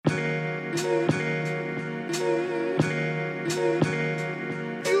Z-Rex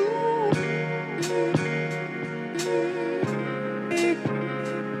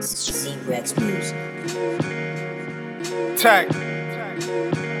Music. Tech.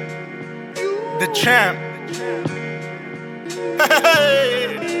 The champ.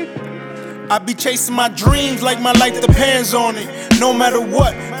 I be chasing my dreams like my life depends on it. No matter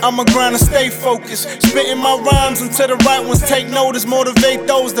what, I'ma grind and stay focused. Spitting my rhymes until the right ones take notice. Motivate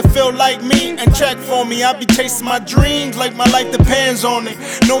those that feel like me and check for me. I be chasing my dreams like my life depends on it.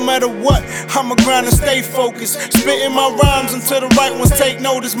 No matter what, I'ma grind and stay focused. Spitting my rhymes until the right ones take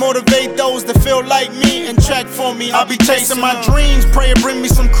notice. Motivate those that feel like me and check for me. I be chasing my dreams. Pray it bring me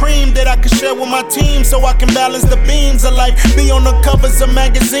some cream that I can share with my team, so I can balance the beams of life. Be on the covers of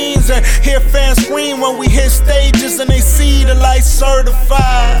magazines and hear fans scream when we hit stages and they see the light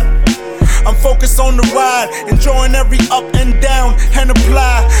certified. I'm focused on the ride, enjoying every up and down, and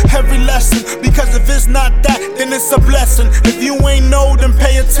apply every lesson, because if it's not that, then it's a blessing. If you ain't know, then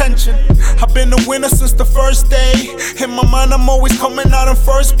pay attention. I've been a winner since the first day. In my mind, I'm always coming out in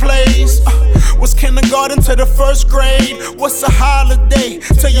first place. What's kindergarten to the first grade? What's a holiday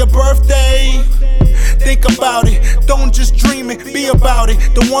to your birthday? Think about it, don't just dream it, be about it.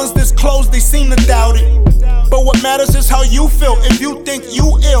 The ones that's close, they seem to doubt it. But what matters is how you feel. If you think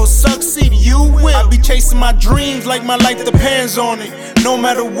you ill, succeed, you will. I be chasing my dreams like my life depends on it. No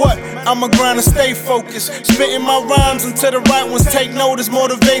matter what, I'ma grind and stay focused. Spitting my rhymes until the right ones take notice.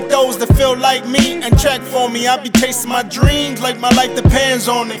 Motivate those that feel like me and check for me. I be chasing my dreams like my life depends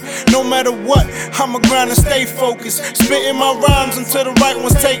on it. No matter what, I'ma grind and stay focused. Spitting my rhymes until the right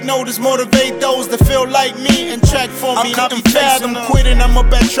ones take notice. Motivate those that feel like me and check for me. I couldn't fathom quitting. I'm up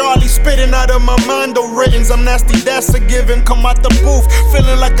at Charlie, spitting out of my mind the writtens. I'm nasty, that's a given. Come out the booth,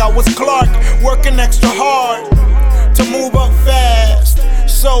 feeling like I was Clark, working extra hard to move up fast.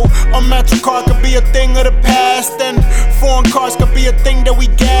 So a MetroCard could be a thing of the past, and foreign cars could be a thing that we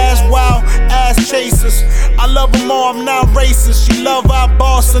gas. Wow, ass chasers, I love them all, I'm not racist. She love our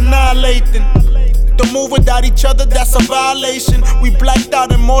boss annihilating. Don't move without each other, that's a violation. We blacked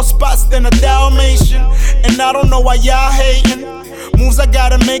out in more spots than a Dalmatian, and I don't know why y'all hating. Moves I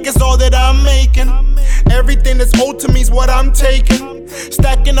gotta make is all that I'm making. Everything that's owed to me is what I'm taking.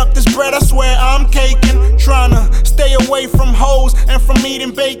 Stacking up this bread, I swear I'm caking. Tryna stay away from hoes and from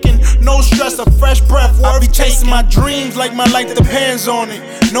eating bacon. No stress, a fresh breath, I be chasing my dreams like my life depends on it.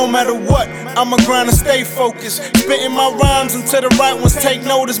 No matter what, I'ma grind and stay focused. Spitting my rhymes until the right ones take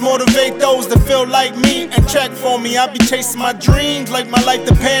notice. Motivate those that feel like me and check for me. I be chasing my dreams like my life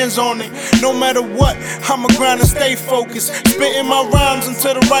depends on it. No matter what, I'ma grind and stay focused. Spitting my rhymes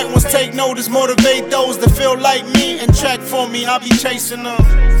until the right ones take notice. Motivate those that feel like me and check for me. I be chasing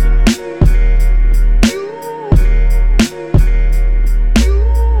them.